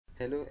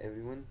Hello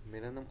everyone,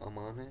 मेरा नाम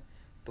अमान है।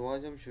 तो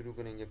आज हम शुरू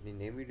करेंगे अपनी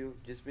नई वीडियो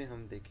जिसमें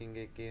हम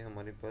देखेंगे कि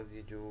हमारे पास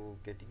ये जो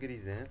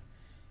कैटेगरीज हैं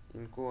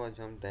इनको आज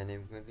हम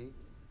डायनेमिकली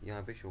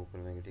यहाँ पे शो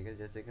करवाएंगे। ठीक है,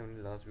 जैसे कि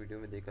हमने लास्ट वीडियो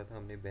में देखा था,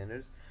 हमने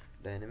बैनर्स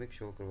डायनेमिक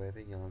शो करवाए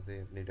थे यहाँ से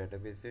अपने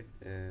डाटाबेस से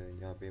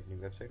यहाँ पे अपनी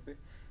वेबसाइट पे।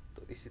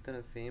 तो इसी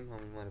तरह सेम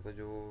हम हमारे पास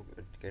जो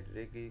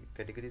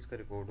कैटेगरीज का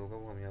रिकॉर्ड होगा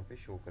वो हम यहाँ पे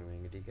शो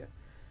करवाएंगे। ठीक है,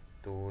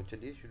 तो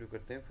चलिए शुरू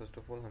करते हैं। फर्स्ट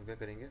ऑफ ऑल हम क्या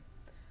करेंगे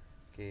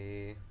कि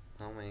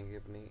हम आएंगे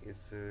अपने इस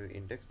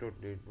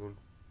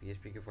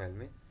index.pHP की फ़ाइल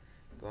में।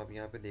 तो आप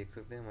यहाँ पे देख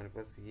सकते हैं हमारे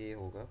पास ये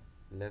होगा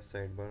लेफ़्ट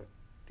साइड पर।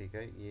 ठीक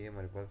है, ये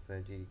हमारे पास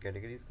है जी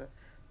कैटेगरीज का,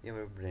 ये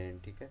हमारा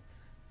ब्रांड। ठीक है,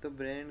 तो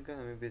ब्रांड का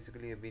हमें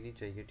बेसिकली अभी नहीं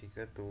चाहिए। ठीक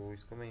है, तो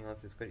इसको मैं यहाँ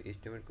से इसका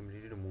HTML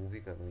कम्प्लीटली रिमूव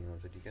ही कर रहा हूँ यहाँ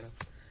से। ठीक है ना,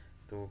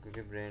 तो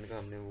क्योंकि ब्रांड का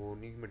हमने वो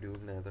नहीं मॉड्यूल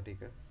बनाया था।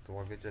 ठीक है, तो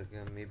आगे चल के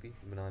हम भी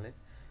बना लें,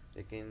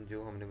 लेकिन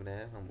जो हमने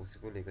बनाया हम उसी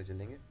को लेकर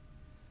चलेंगे।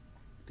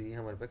 तो ये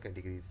हमारे पास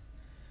कैटेगरीज।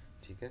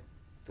 ठीक है,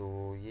 तो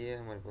ये है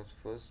हमारे पास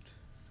फर्स्ट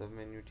सब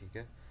मेन्यू। ठीक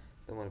है,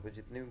 तो हमारे पास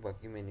जितने भी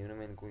बाकी मेन्यू ना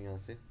मैं इनको यहाँ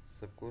से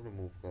सबको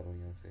रिमूव कर रहा हूँ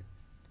यहाँ से।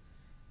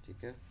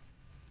 ठीक है,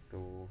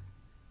 तो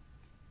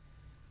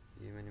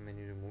ये मैंने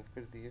मेन्यू रिमूव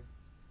कर दिया।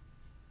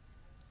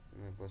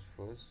 मेरे पास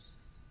फर्स्ट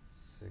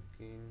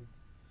सेकंड,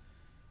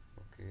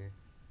 ओके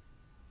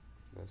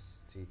बस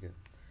ठीक है।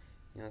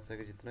 यहाँ से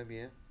आगे जितना भी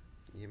है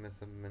ये मैं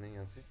सब मैंने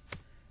यहाँ से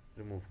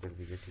रिमूव कर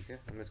दिया। ठीक है,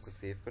 अब मैं इसको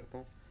सेव करता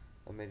हूँ।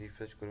 अब मैं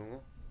रिफ्रेश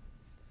करूँगा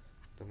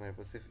तो हमारे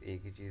पास सिर्फ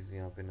एक ही चीज़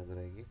यहाँ पे नज़र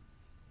आएगी।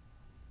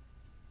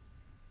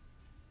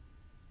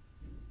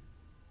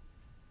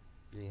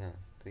 जी हाँ,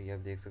 तो ये आप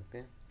देख सकते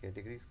हैं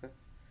कैटेगरीज का।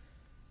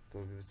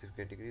 तो अभी सिर्फ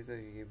कैटेगरीज है,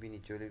 ये भी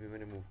नीचे वाले भी मैं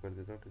रिमूव कर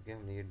देता हूँ क्योंकि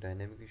हमने ये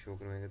डायनेमिकली शो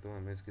करवाएंगे तो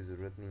हमें इसकी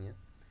ज़रूरत नहीं है।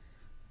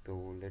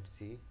 तो लेट्स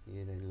सी,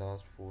 ये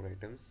लास्ट 4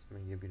 आइटम्स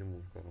मैं ये भी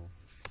रिमूव कर रहा हूँ।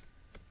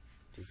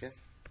 ठीक है,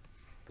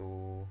 तो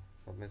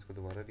अब मैं इसको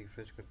दोबारा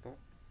रिफ्रेश करता हूँ।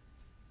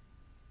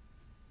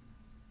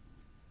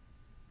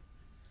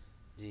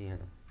 जी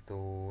हाँ, तो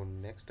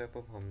नेक्स्ट स्टेप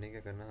अब हमने क्या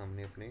करना,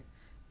 हमने अपने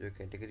जो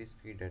कैटेगरीज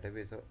की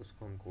डेटाबेस है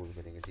उसको हम कॉल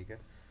करेंगे। ठीक है,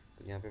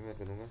 तो यहाँ पे मैं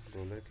करूँगा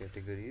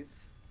 $categories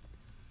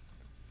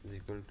is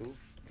equal two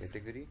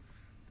category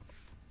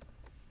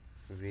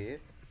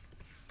where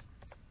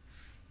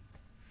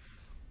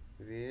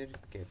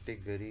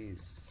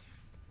categories.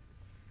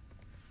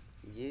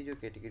 ये जो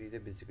कैटेगरीज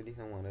है बेसिकली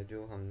हमारा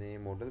जो हमने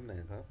मॉडल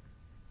बनाया था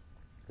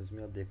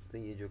उसमें आप देख सकते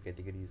हैं ये जो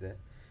कैटेगरीज है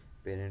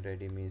पेरेंट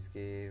आईडी में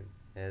इसके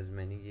एज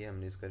मैनी, ये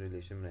हमने इसका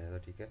रिलेशन बनाया था।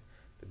 ठीक है,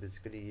 तो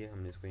बेसिकली ये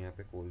हमने इसको यहाँ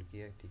पे कॉल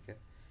किया है। ठीक है,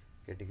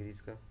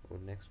 कैटेगरीज का। और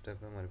नेक्स्ट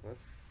स्टेप है हमारे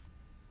पास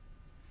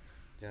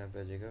जहाँ पे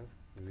आ जाएगा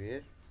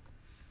where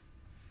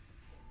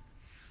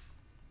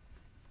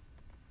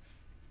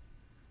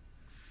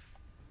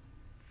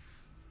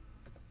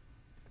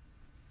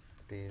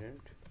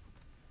parent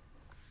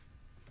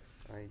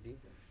ID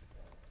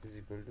is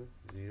equal to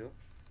 0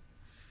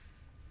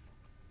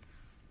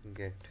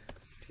 gate.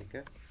 ठीक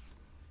है,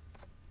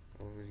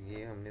 और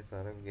ये हमने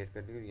सारा गेट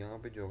कर लिया। और यहाँ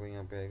पे जो होगा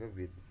यहाँ पे आएगा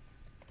विद।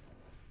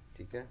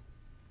 ठीक है,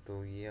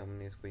 तो ये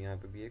हमने इसको यहाँ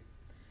पे भी एक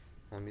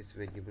हम इस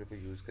वेरिएबल को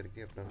यूज़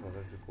करके अपना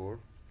सारा रिकॉर्ड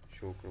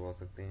शो करवा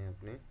सकते हैं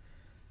अपने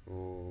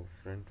वो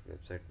फ्रंट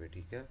वेबसाइट पे।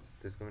 ठीक है,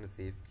 तो इसको मैंने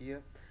सेव किया।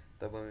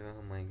 तब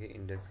हम आएंगे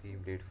इंडेक्स की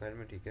अपडेट फाइल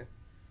में। ठीक है,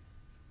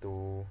 तो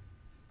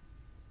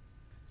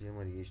ये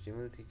हमारी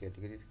HTML थी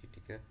कैटेगरीज की।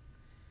 ठीक है,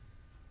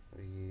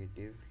 और ये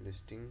डिव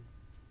लिस्टिंग,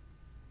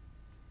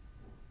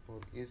 और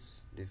इस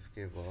डिव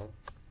के बाद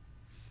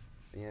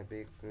यहाँ पे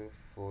एक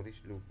फॉर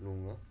ईच लूप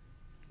लूँगा।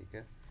 ठीक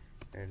है,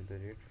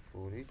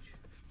 @for each,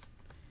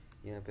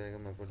 यहाँ पे आएगा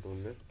मेरे पास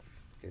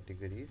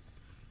 $कैटेगरीज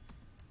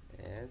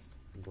एज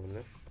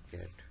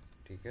 $cat।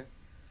 ठीक है,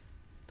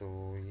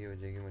 तो ये हो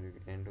जाएगी हमारी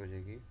एंड हो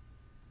जाएगी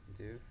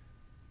div,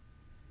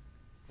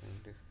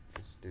 एंड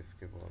इस div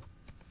के बाद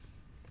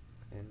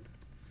एंड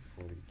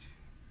for each।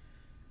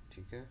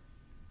 ठीक है,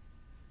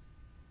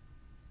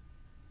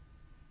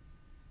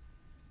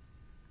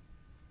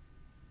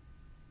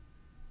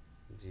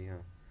 जी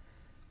हाँ,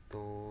 तो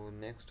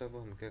नेक्स्ट अब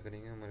हम क्या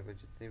करेंगे, हमारे पास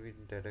जितने भी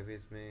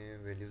डेटाबेस में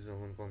वैल्यूज़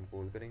होंगे उनको हम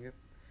कॉल करेंगे।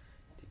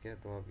 ठीक है,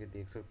 तो आप ये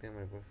देख सकते हैं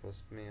हमारे पास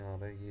फर्स्ट में आ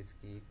रहा है ये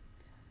इसकी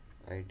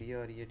आईडी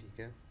आ रही है। ठीक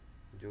है,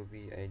 जो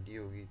भी आईडी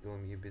होगी तो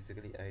हम ये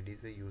बेसिकली आईडी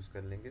से यूज़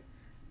कर लेंगे।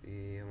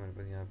 ये हमारे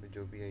पास यहाँ पे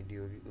जो भी आईडी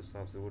होगी उस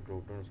हिसाब से वो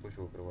ड्रॉप डाउन उसको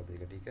शो करवा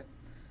देगा। ठीक है,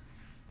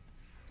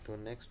 तो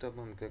नेक्स्ट अब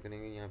हम क्या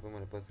करेंगे, यहाँ पे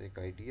हमारे पास एक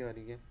आईडी आ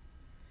रही है,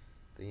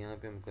 तो यहाँ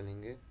पे हम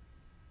करेंगे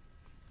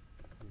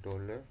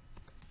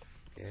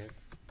 $कैट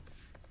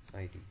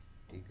आईडी।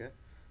 ठीक है,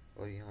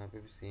 और यहाँ पे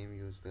भी सेम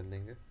यूज़ कर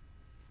लेंगे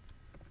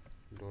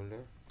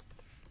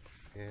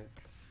 $कैट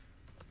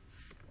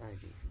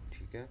आईडी।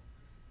 ठीक है,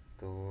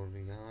 तो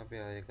यहाँ पे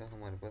आएगा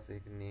हमारे पास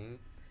एक नई,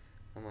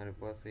 हमारे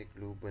पास एक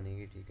लूप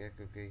बनेगी। ठीक है,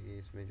 क्योंकि ये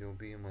इसमें जो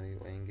भी हमारे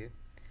आएंगे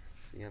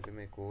तो यहाँ पे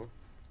मैं code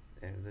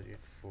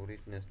 @for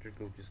each nested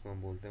loop जिसको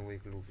हम बोलते हैं वो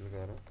एक लूप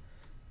लगा रहा हूँ।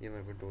 ये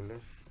हमारे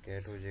पास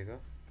 $कैट हो जाएगा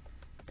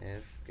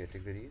एज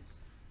कैटेगरीज,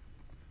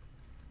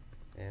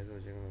 एज हो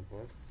जाएगा मेरे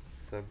पास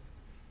सब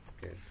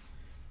कैट।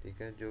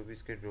 ठीक है, जो भी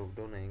इसके ड्रॉप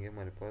डाउन आएंगे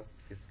हमारे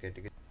पास इस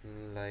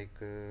कैटेगरी लाइक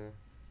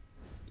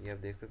ये आप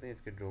देख सकते हैं,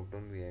 इसके ड्रॉप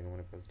डाउन भी आएगा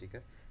हमारे पास, ठीक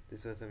है। तो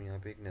इस वजह से हम यहाँ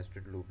पे एक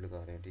नेस्टेड लूप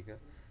लगा रहे हैं, ठीक है।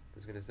 तो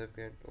इसके लिए सब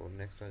कैट और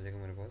नेक्स्ट आ जाएगा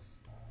हमारे पास,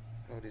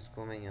 और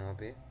इसको मैं यहाँ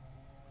पे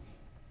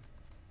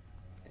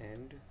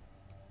एंड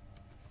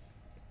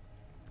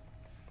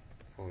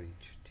फॉर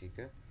ईच, ठीक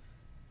है।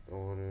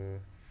 और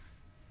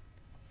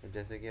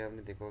जैसे कि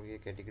आपने देखा होगा, ये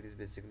कैटेगरीज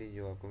बेसिकली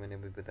जो आपको मैंने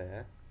अभी बताया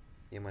है,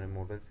 ये हमारे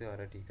मॉडल से आ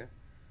रहा है, ठीक है।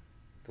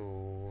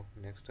 तो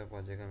नेक्स्ट अप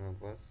आ जाएगा हमारे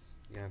पास,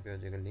 यहाँ पे आ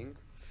जाएगा लिंक,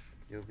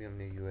 जो भी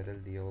हमने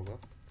यूआरएल दिया होगा,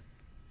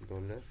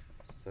 डॉलर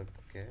सब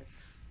कैट,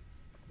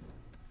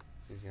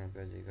 यहाँ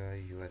पे आ जाएगा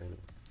यूआरएल,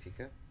 ठीक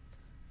है।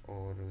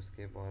 और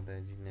उसके बाद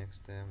है जी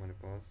नेक्स्ट है हमारे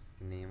पास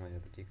नेम आ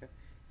जाता है, ठीक है।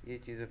 ये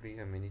चीज़ अभी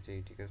हमें नहीं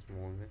चाहिए, ठीक है,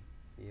 स्मॉल में,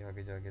 ये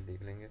आगे जाके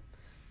देख लेंगे,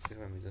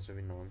 सिर्फ हमें जस्ट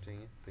अभी नाम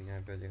चाहिए। तो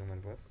यहाँ पे आ जाएगा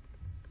हमारे पास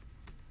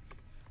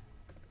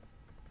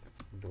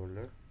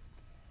डॉलर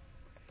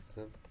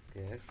सब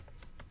कैट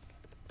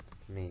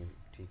नेम,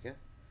 ठीक है।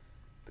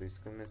 तो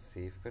इसको मैं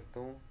सेव करता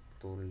हूँ।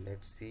 तो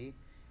लेट्स सी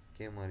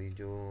कि हमारी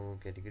जो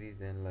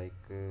कैटेगरीज हैं,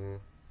 लाइक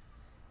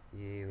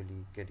ये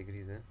वाली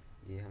कैटेगरीज हैं,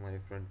 ये हमारे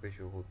फ्रंट पे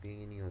शो होती हैं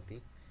या नहीं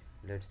होती।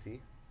 लेट्स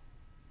सी,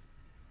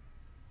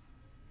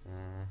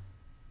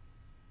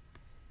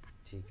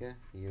 ठीक है,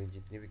 ये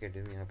जितनी भी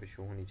कैटेगरी यहाँ पे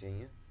शो होनी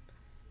चाहिए।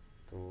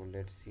 तो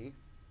लेट्स सी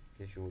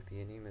कि शो होती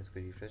है नहीं, मैं इसको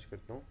रिफ्रेश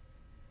करता हूँ।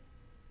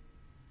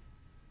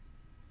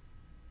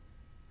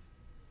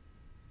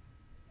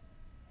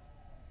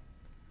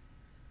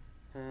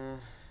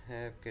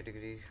 हैव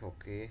कैटेगरी,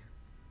 ओके,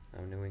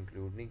 हमने वो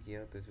इंक्लूड नहीं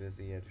किया, तो इस वजह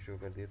से ये शो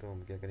कर दिया। तो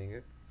हम क्या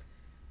करेंगे,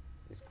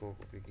 इसको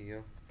कॉपी किया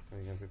और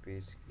यहाँ पे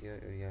पेस्ट किया,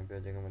 और यहाँ पे आ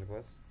जाएगा हमारे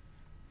पास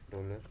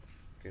डॉलर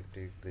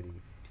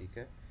कैटेगरी, ठीक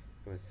है।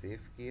 तो मैं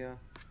सेव किया,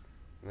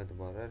 मैं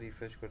दोबारा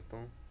रिफ्रेश करता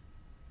हूँ।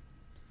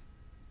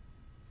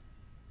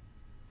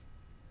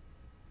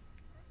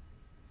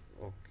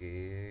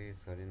 ओके,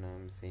 सारे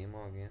नाम सेम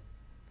आ गए।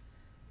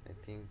 आई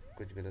थिंक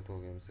कुछ गलत हो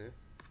गया हमसे,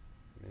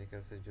 मेरे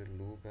ख्याल से जो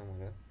लूप है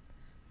हमारा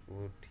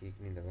वो ठीक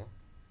नहीं लगा।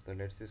 तो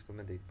लेट्स से इसको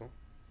मैं देखता हूँ।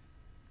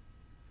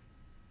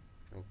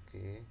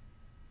 ओके,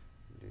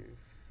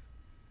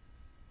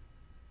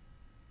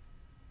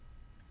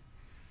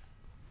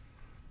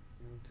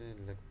 मुझे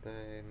लगता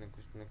है ना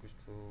कुछ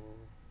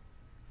तो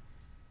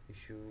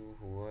इशू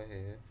हुआ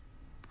है,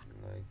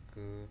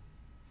 लाइक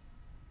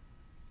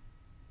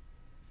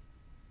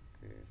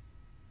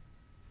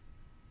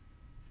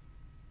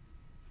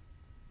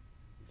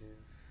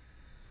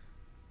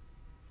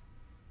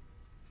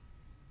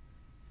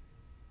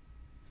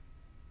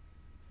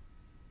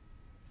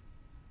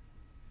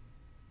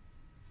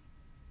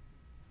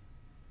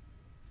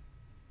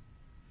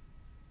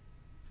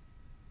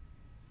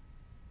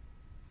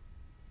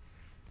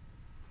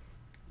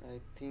आई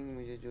थिंक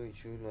मुझे जो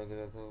इशू लग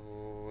रहा था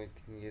वो आई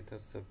थिंक ये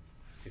था, सब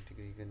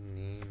कैटेगरी का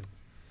नेम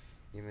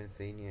ये मैंने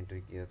सही नहीं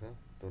एंटर किया था।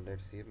 तो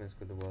लेट्स सी, मैं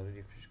इसको दोबारा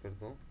रिफ्रेश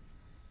करता हूँ।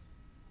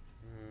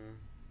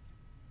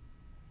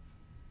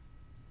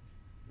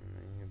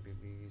 नहीं, अभी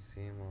भी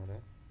सेम आ रहा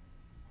है।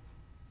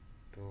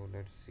 तो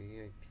लेट्स सी,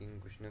 आई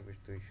थिंक कुछ ना कुछ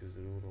तो इशू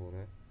ज़रूर हो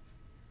रहा है।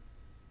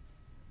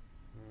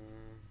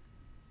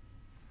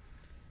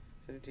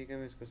 चलिए ठीक है,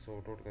 मैं इसको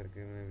सॉर्ट आउट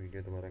करके मैं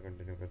वीडियो दोबारा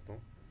कंटिन्यू करता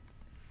हूँ।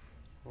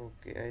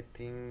 ओके, आई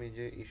थिंक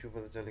मुझे इशू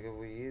पता चल गया,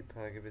 वो ये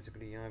था कि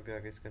बेसिकली यहाँ पे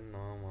आके इसका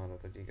नाम आ रहा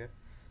था, ठीक है।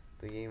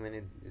 तो यही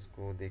मैंने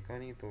इसको देखा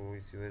नहीं, तो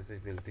इसी वजह से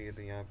गलती है।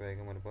 तो यहाँ पे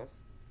आएगा हमारे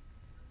पास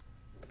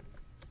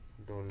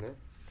डॉलर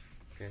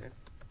कैट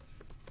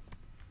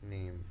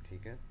नेम,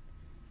 ठीक है।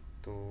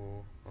 तो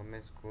अब मैं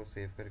इसको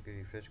सेव करके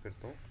रिफ्रेश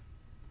करता हूँ।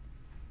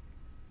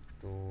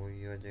 तो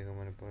ये आ जाएगा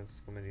हमारे पास,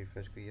 इसको मैं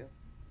रिफ्रेश किया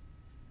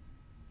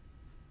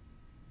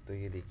तो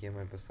ये देखिए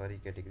हमारे पास सारी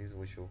कैटेगरीज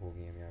वो शो हो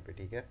गई हैं यहाँ पे,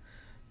 ठीक है।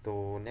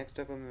 तो नेक्स्ट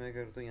स्टेप मैं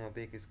करता हूँ, यहाँ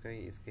पे एक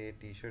इसके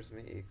टी शर्ट्स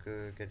में एक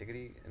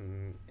कैटेगरी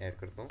ऐड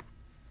करता हूँ।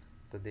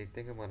 तो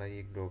देखते हैं कि हमारा ये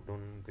एक ड्रॉप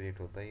डाउन क्रिएट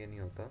होता है या नहीं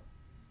होता।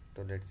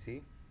 तो लेट्स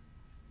सी,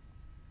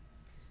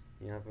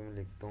 यहाँ पे मैं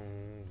लिखता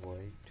हूँ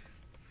वाइट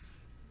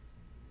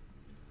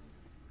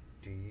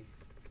टी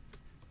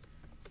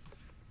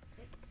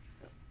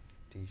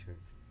शर्ट,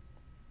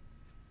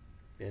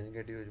 पहली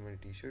कैटेगरी हमारी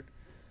टी शर्ट,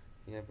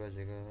 यहाँ पे आ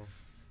जाएगा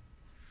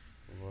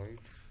वाइट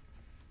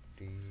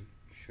टी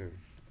शर्ट,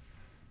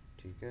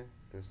 ठीक है।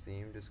 तो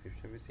सेम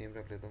डिस्क्रिप्शन भी सेम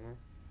रख लेता हूँ मैं।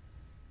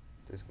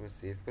 तो इसको मैं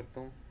सेव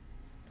करता हूँ।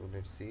 तो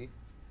लेट्स सी,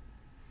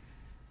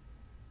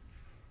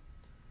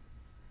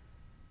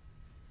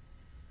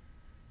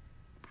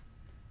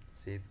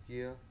 सेव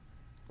किया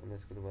और मैं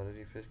इसको दोबारा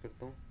रिफ्रेश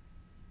करता हूँ।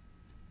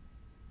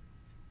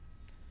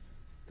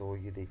 तो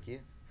ये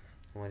देखिए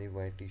हमारी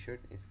वाइट टी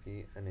शर्ट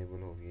इसकी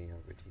अनेबल हो गई है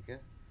यहाँ पे, ठीक है।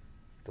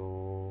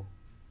 तो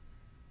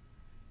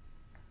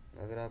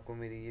अगर आपको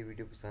मेरी ये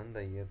वीडियो पसंद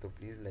आई है तो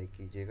प्लीज़ लाइक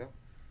कीजिएगा।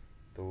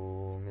 तो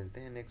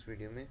मिलते हैं नेक्स्ट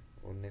वीडियो में,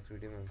 और नेक्स्ट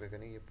वीडियो में हम क्या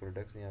करेंगे, ये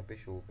प्रोडक्ट्स यहाँ पे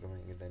शो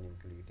करवाएंगे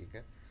डायनेमिकली, ठीक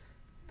है।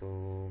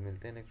 तो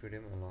मिलते हैं नेक्स्ट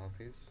वीडियो में, अल्लाह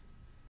हाफिज़।